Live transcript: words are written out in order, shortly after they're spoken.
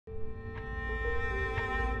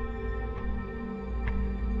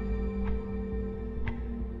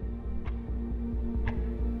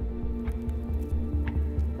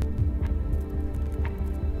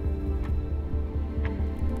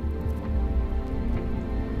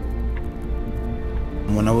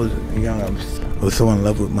when I was young, I was so in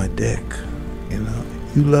love with my dick, you know.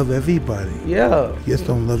 You love everybody. Yeah. You just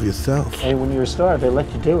don't love yourself. And when you're a star, they let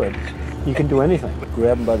you do it. You can do anything.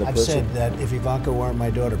 Grab them by the pussy. I've said that if Ivanka weren't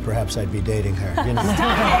my daughter, perhaps I'd be dating her. You know?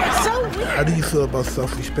 So weird. How do you feel about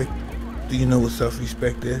self-respect? Do you know what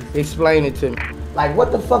self-respect is? Explain it to me. Like,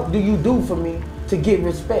 what the fuck do you do for me to get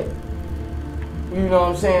respect? You know what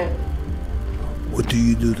I'm saying? What do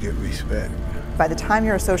you do to get respect? By the time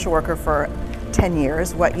you're a social worker for 10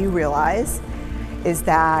 years, what you realize is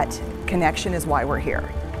that connection is why we're here.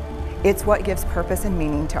 It's what gives purpose and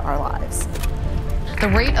meaning to our lives. The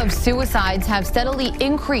rate of suicides have steadily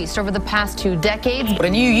increased over the past 2 decades. But a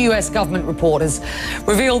new U.S. government report has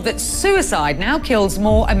revealed that suicide now kills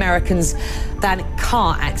more Americans than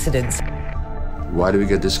car accidents. Why do we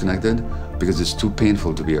get disconnected? Because it's too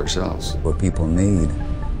painful to be ourselves. What people need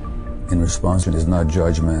in response is not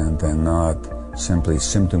judgment and not simply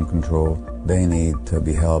symptom control. They need to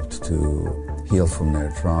be helped to heal from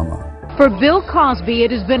their trauma. For Bill Cosby,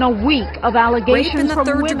 it has been a week of allegations rape in the from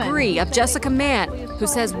third women. degree of Jessica Mann, who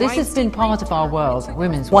says this has been part of our world,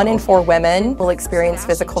 women's world. 1 in 4 women will experience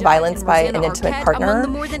physical violence by an intimate partner. Among the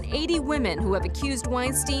more than 80 women who have accused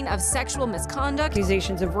Weinstein of sexual misconduct,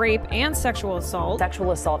 accusations of rape and sexual assault,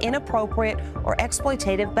 inappropriate or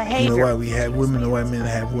exploitative behavior. You know why we have women and why men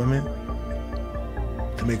have women?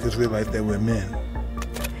 To make us realize that we're men.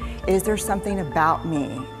 Is there something about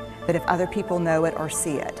me that if other people know it or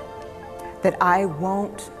see it, that I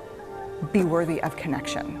won't be worthy of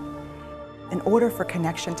connection? In order for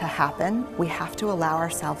connection to happen, we have to allow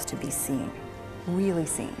ourselves to be seen, really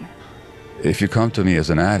seen. If you come to me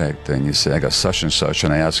as an addict and you say, I got such and such,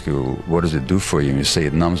 and I ask you, what does it do for you? And you say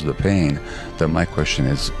it numbs the pain, then my question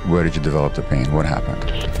is, where did you develop the pain? What happened?